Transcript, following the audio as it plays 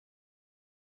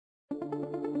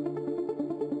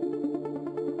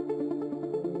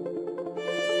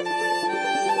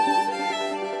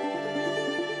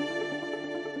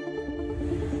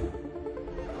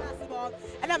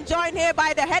I'm joined here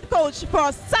by the head coach for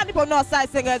SaniPro Northside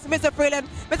Stingerz, Mr. Freeland.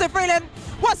 Mr. Freeland,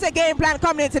 what's the game plan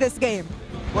coming into this game?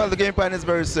 Well, the game plan is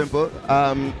very simple.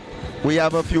 We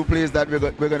have a few plays that we're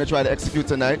going to try to execute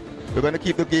tonight. We're going to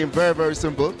keep the game very, very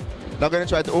simple. Not going to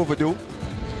try to overdo.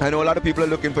 I know a lot of people are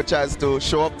looking for a chance to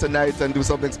show up tonight and do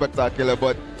something spectacular,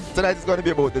 but tonight is going to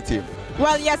be about the team.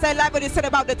 Well, yes, I like what you said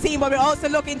about the team, but we're also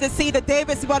looking to see the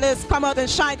Davis brothers come out and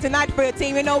shine tonight for your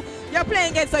team. You know, you're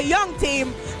playing against a young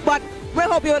team, but we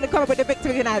hope you're going to come up with the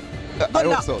victory tonight. I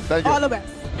hope so. Thank you. All the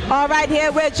best. All right, here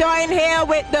we're joined here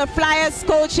with the Flyers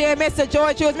coach here, Mr.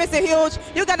 George Hughes. Mr. Hughes,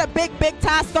 you got a big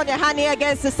task on your hand here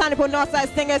against the SaniPro Northside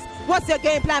Stingerz. What's your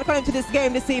game plan coming to this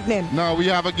game this evening? No, we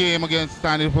have a game against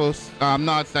SaniPro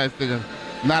Northside Stingerz.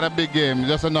 Not a big game,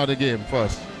 just another game for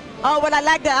us. Oh, well, I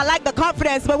like the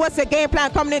confidence, but what's your game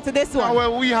plan coming into this one? Oh,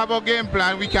 well, we have a game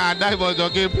plan. We can't divulge our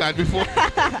game plan before.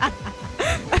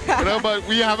 You know, but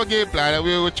we have a game plan and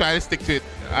we will try to stick to it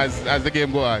as the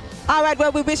game goes on. All right,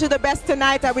 well, we wish you the best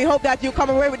tonight and we hope that you come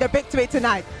away with the victory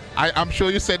tonight. I'm sure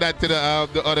you said that to the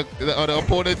other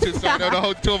opponent too, so I don't know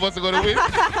how two of us are going to win. All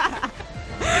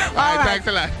right, thanks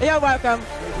a lot. You're welcome.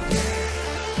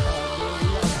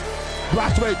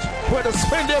 Brathwaite with a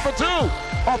spin there for two.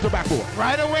 Off the backboard.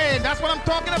 Right away, that's what I'm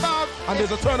talking about. And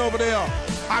there's a turnover there.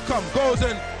 Acom goes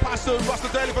in, past to Russell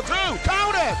Daly for two.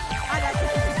 Count it!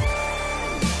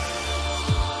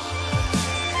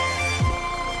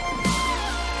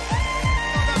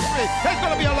 It's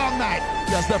going to be a long night.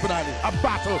 Yes, definitely. A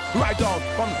battle right down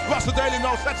from Russell Daly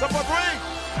now sets up for three.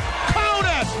 Count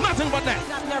it! Nothing but net.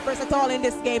 Not nervous at all in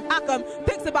this game. Acom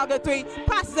thinks about the three,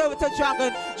 passes over to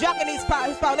Dragon. Dragon is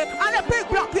fouling, and a big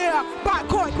block there by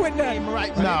Corey Quinlan.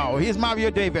 Right now, here's Mario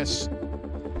Davis.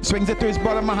 Swings it to his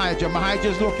brother Mahija.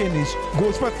 Mahija's looking, he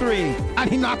goes for three, and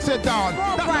he knocks it down.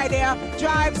 Right there,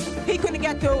 drives, he couldn't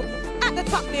get through. At the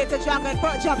top there to Dragon for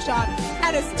a jump shot,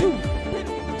 and it's two.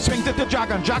 Swings it to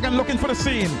Dragon. Dragon looking for the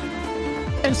seam.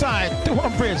 Inside to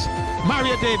Humphreys.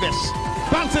 Mario Davis.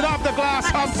 Bounce it off the glass,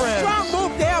 Humphreys. Strong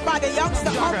move there by the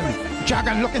youngster Humphreys.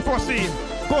 Dragon looking for a seam.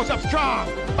 Goes up strong.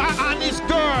 And he's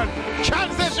good.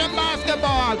 Transition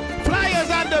basketball. Flyers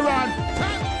on the run.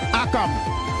 Acom.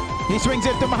 He swings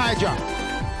it to Mahija.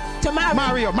 To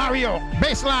Mario. Mario.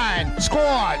 Baseline.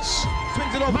 Scores.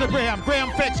 Swings it over to Graham.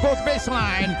 Graham fakes. Goes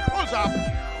baseline. Pulls up.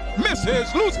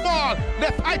 Misses. Loose ball.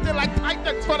 They're fighting like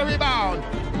titans for the rebound.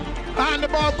 And the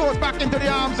ball goes back into the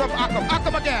arms of Acom.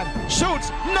 Acom again. Shoots.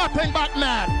 Nothing but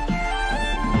net.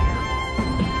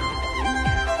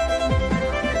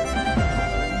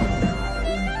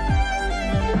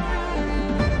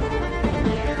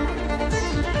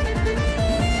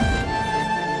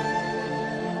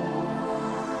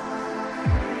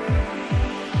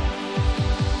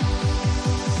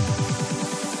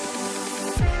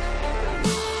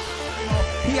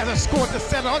 He has a score to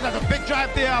settle. Oh, there's a big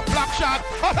drive there, block shot.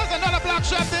 Oh, there's another block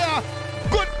shot there.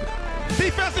 Good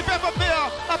defensive effort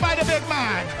there by the big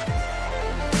man.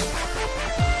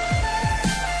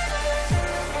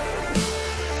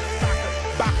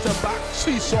 Back-to-back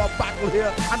seesaw battle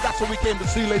here, and that's what we came to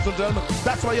see, ladies and gentlemen.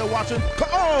 That's why you're watching.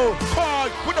 Oh, Carl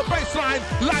with the baseline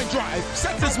line drive.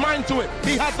 Sets his mind to it.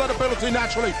 He has that ability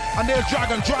naturally. And there's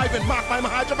Dragon driving. Mark by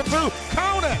Mahija for two.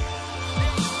 Count it.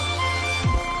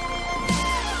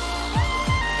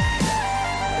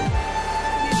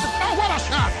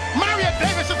 Mario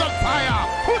Davis is on fire.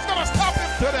 Who's going to stop him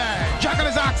today? Dragon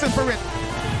is asking for it.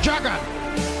 Dragon.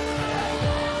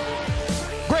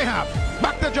 Graham.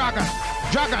 Back to Dragon.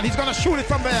 Dragon, he's going to shoot it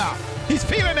from there. He's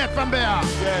feeling it from there.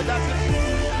 Yeah, that's it.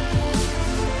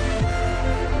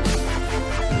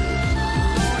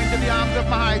 Into the arms of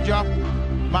Mahija.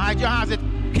 Mahija has it.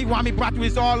 Kiwami Brathwaite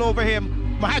is all over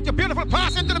him. Mahija, beautiful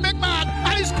pass into the big man.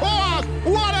 And he scores.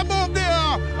 What a move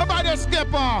there by the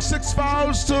skipper. 6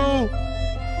 fouls to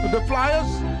the Flyers.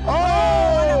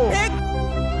 Oh! Big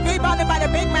rebounded by the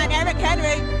big man, Eric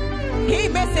Henry. He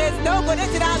misses, no good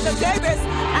into the hands of Davis.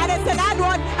 And it's an ad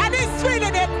one, and he's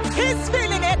feeling it. He's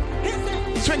feeling it.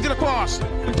 Swings it across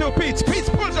until Peets. Peets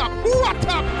pulls up. What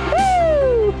up?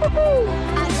 Woo!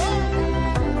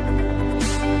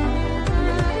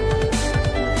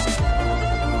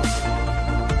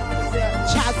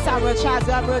 Chad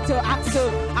Samuel to Axel.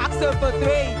 Axel for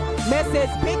three. Misses.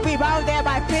 Big rebound there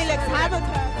by Felix Hamilton.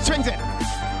 Swings it.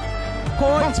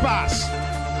 Bounce pass.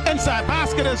 Inside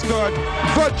basket is good.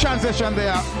 Good transition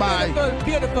there by...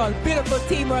 Beautiful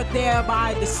teamwork there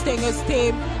by the Stingerz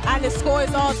team. And the score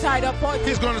is all tied up.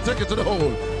 He's going to take it to the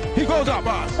hole. He goes up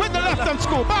with the left hand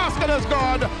scoop. Basket is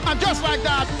good. And just like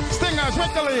that, Stingerz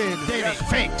with the lead. Davis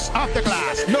fakes off the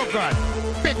glass. No good.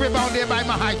 Big rebound there by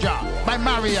Mahija. By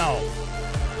Mario.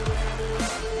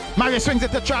 Mario swings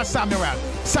it to Charles Samuel.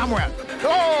 Samuel.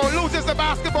 Oh, loses the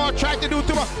basketball, tried to do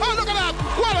too much. Oh, look at that.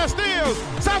 What a steal.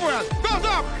 Samuel goes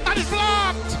up and it's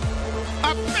blocked.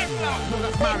 A big block. No,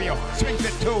 that's Mario. Swings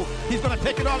it too. He's going to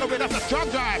take it all the way. That's a strong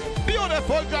drive.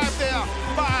 Beautiful drive there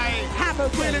by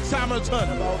Hamilton. Hamilton.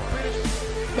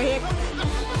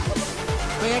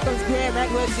 But here comes Graham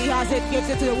Edwards. He has it, gives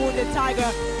it to the wounded Tiger.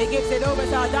 He gives it over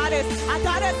to Adonis.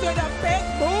 Adonis with a big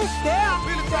move there.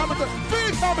 Felix Hamilton,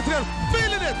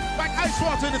 feeling it like ice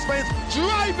water in his veins,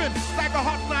 driving like a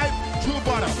hot knife through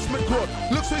butter. Smith Court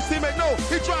looks for his teammate. No,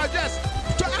 he tries, yes.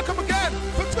 To Ackham again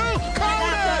for two.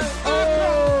 Corner.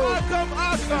 Ackham.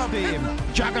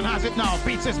 Dragon has it now.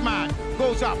 Beats his man.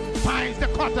 Goes up. Finds the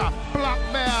cutter. Block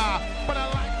there. But I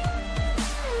like.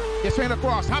 They swing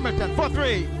across. Hamilton for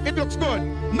three. It looks good.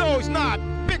 No, it's not.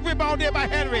 Big rebound there by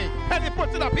Henry. Henry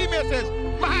puts it up. He misses.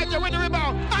 Mahaja win the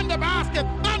rebound. Under basket.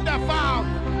 Under foul.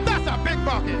 That's a big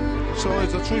bucket. So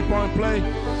it's a 3-point play.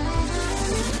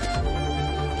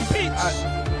 Peach.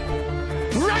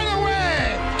 Right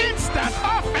away. Instant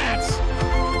offense.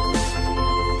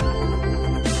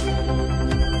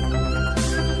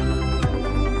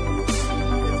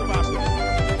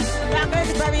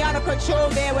 Very out of control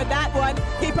there with that one.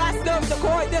 He passed over the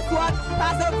court. This one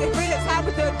passed over to Felix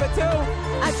Hamilton for two.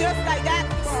 And just like that,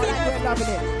 Stingerz loving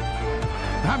it.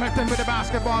 Hamilton with the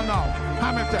basketball now.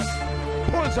 Hamilton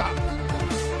pulls up.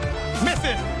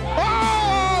 Misses.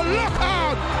 Oh, look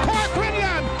out! Paul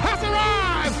Quinlan has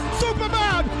arrived.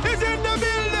 Superman is in the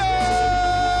building.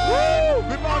 Woo!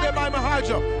 Rebounded by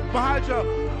Mahaja.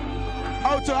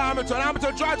 Out to Hamilton.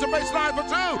 Hamilton drives the baseline for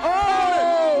two.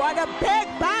 Oh, and a big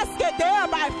basket there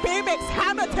by Felix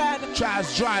Hamilton.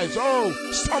 Chaz drives. Oh,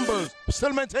 stumbles.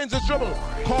 Still maintains his dribble.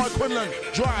 Paul Quinlan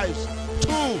drives.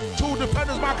 Two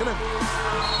defenders marking him.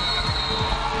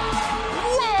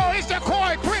 Whoa, it's the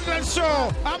Coy Quinlan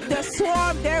show. The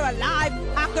swarm, they're alive.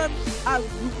 Ackham,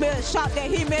 a shot that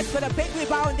he missed with a big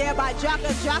rebound there by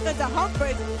Jackson. Jackson to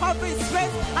Humphries. Humphries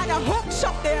Smith and a hook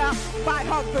shot there by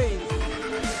Humphries.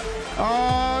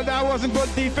 Oh, that wasn't good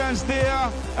defense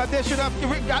there. They should have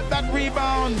got that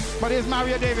rebound. But here's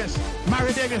Mario Davis.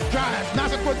 Mario Davis drives.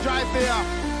 That's a good drive there.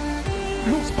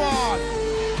 Loose ball.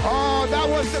 Oh, that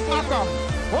was the blocker.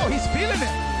 Oh, he's feeling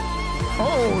it.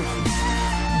 Oh.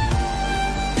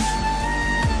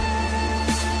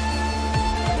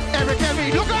 Eric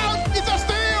Henry, look out! It's a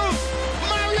steal!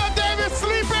 Mario Davis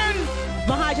sleeping!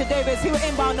 Mahaja Davis, he will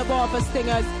inbound the ball for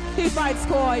Stingerz. He finds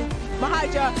Coy.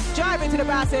 Mahaja driving to the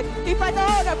basket. He finds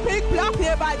the big block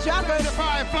here by Jackson.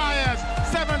 25 Flyers,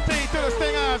 17 to the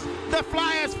Stingers. The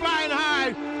Flyers flying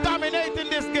high, dominating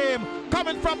this game,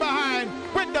 coming from behind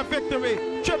with the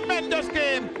victory. Tremendous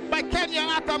game by Kenya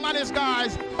Ackham and his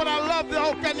guys. But I love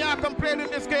how Kenya Ackham played in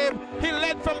this game. He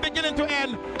led from beginning to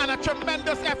end, and a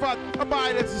tremendous effort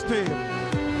by this team.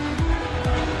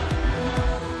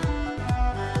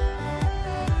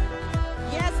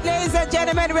 Ladies and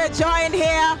gentlemen, we're joined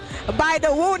here by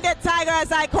the wounded Tiger,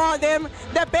 as I called him,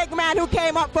 the big man who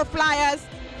came up for Flyers.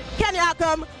 Kenya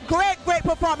Ackham, great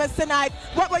performance tonight.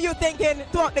 What were you thinking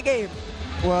throughout the game?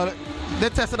 Well, they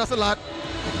tested us a lot,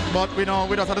 but we know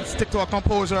we just have to stick to our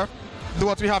composure, do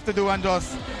what we have to do, and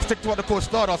just stick to what the coach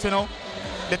taught us, you know.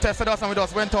 They tested us and we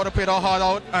just went out and played our heart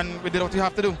out, and we did what we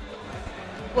have to do.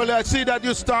 Well, I see that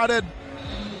you started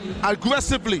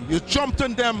aggressively. You jumped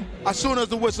on them as soon as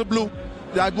the whistle blew.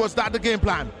 Was that the game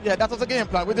plan? Yeah, that was the game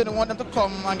plan. We didn't want them to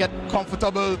come and get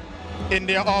comfortable in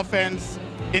their offense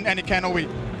in any kind of way.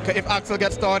 If Axel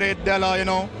gets started, Della, you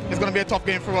know, it's going to be a tough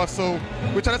game for us. So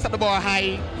we try to set the ball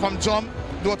high from jump,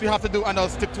 do what we have to do, and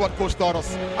stick to what coach taught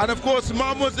us. And of course,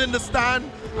 Mom was in the stand.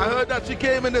 I heard that she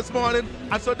came in this morning,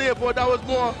 and so therefore that was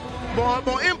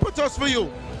more impetus for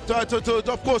you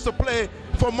to of course, to play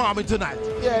for Mommy tonight.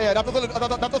 Yeah, that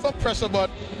was some pressure, but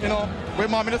you know, with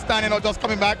Mom in the stand, you know, just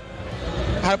coming back,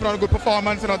 I had to put on a good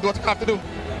performance, you know, do what you have to do.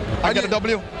 I get a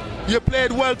W. You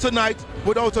played well tonight,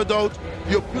 without a doubt.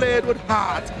 You played with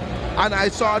heart, and I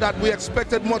saw that we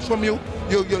expected much from you.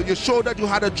 You showed that you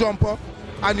had a jumper,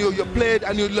 and you played,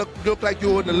 and you look like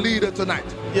you were the leader tonight.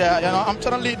 Yeah, you know, I'm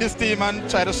trying to lead this team and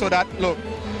try to show that, look,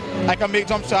 I can make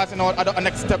jump shots, you know, a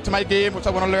next step to my game, which I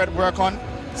want to learn, work on.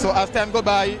 So as time goes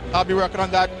by, I'll be working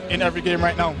on that in every game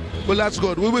right now. Well, that's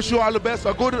good. We wish you all the best.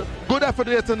 A good effort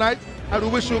here tonight, and we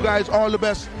wish you guys all the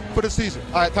best for the season.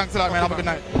 All right, thanks a lot, man. Have a good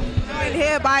night. Joined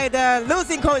here by the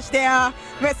losing coach there,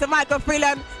 Mr. Michael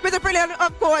Freeland. Mr. Freeland,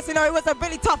 of course, you know, it was a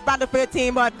really tough battle for your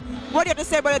team, but what do you have to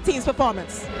say about the team's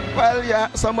performance? Well,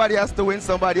 yeah, somebody has to win,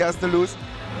 somebody has to lose.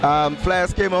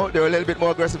 Flyers came out, they were a little bit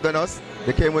more aggressive than us.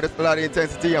 They came with a lot of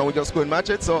intensity and we just couldn't match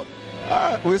it. So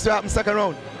We'll see what happens second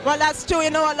round. Well, that's true.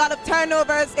 You know, a lot of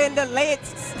turnovers in the late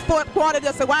fourth quarter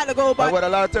just a while ago. But a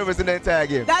lot of turnovers in the entire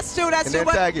game. That's true. That's true.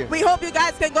 Entire game. We hope you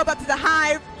guys can go back to the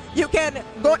hive. You can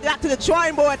go back to the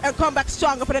drawing board and come back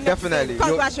stronger for the next Definitely. game.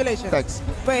 Congratulations. Thanks.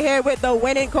 We're here with the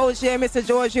winning coach here, Mr.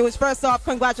 George Hughes. First off,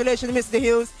 congratulations, Mr.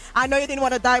 Hughes. I know you didn't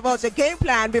want to divulge your game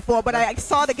plan before, but I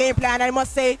saw the game plan, and I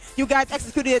must say you guys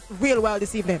executed it real well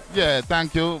this evening. Yeah,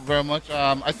 thank you very much.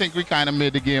 I think we kind of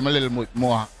made the game a little bit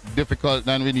more difficult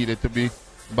than we needed to be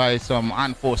by some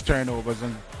unforced turnovers.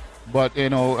 But, you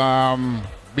know,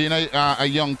 being a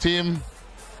young team,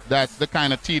 that's the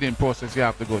kind of teething process you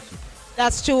have to go through.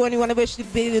 That's true, and you want to wish you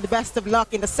the best of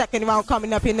luck in the second round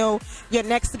coming up. You know, your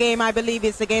next game, I believe,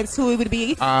 is against who it would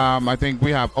be? I think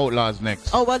we have Outlaws next.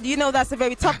 Oh, well, you know that's a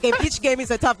very tough game. Each game is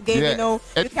a tough game, yeah. you know.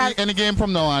 Any game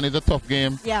from now on is a tough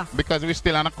game. Yeah. Because we're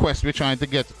still on a quest. We're trying to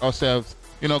get ourselves,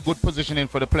 you know, good positioning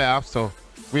for the playoffs. So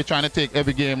we're trying to take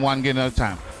every game one game at a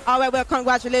time. All right, well,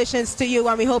 congratulations to you,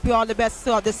 and we hope you all the best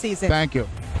throughout the season. Thank you.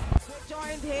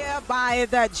 Here by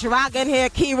the Dragon here,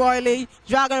 Key Royley.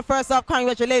 Dragon, first off,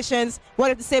 congratulations. What do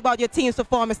you have to say about your team's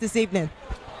performance this evening?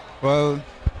 Well,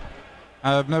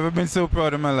 I've never been so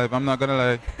proud in my life. I'm not going to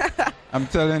lie. I'm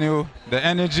telling you, the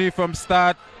energy from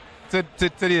start to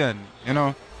the end, you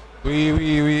know.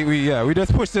 We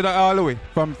just pushed it all the way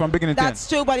from beginning to end. That's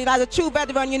true, but as a true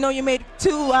veteran, you know you made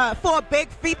 4 big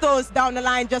free throws down the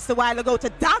line just a while ago to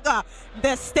dagger the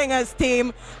Stingerz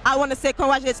team. I want to say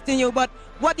congratulations to you, but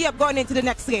what do you have going into the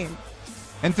next game?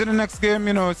 Into the next game,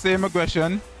 you know, same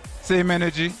aggression, same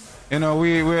energy. You know,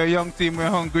 we're a young team,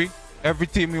 we're hungry. Every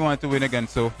team we want to win again,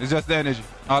 so it's just the energy,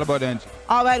 all about the energy.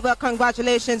 All right, well,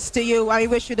 congratulations to you. I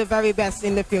wish you the very best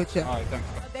in the future. All right, thanks.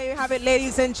 There you have it,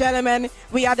 ladies and gentlemen.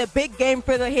 We had a big game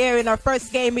for the here in our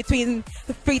first game between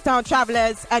the Freetown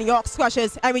Travelers and York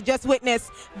Squashers, and we just witnessed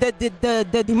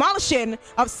the demolishing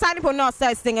of SaniPro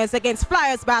Northside Stingers against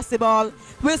Flyers basketball.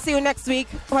 We'll see you next week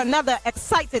for another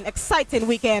exciting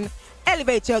weekend.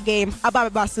 Elevate your game.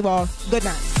 About basketball. Good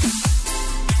night.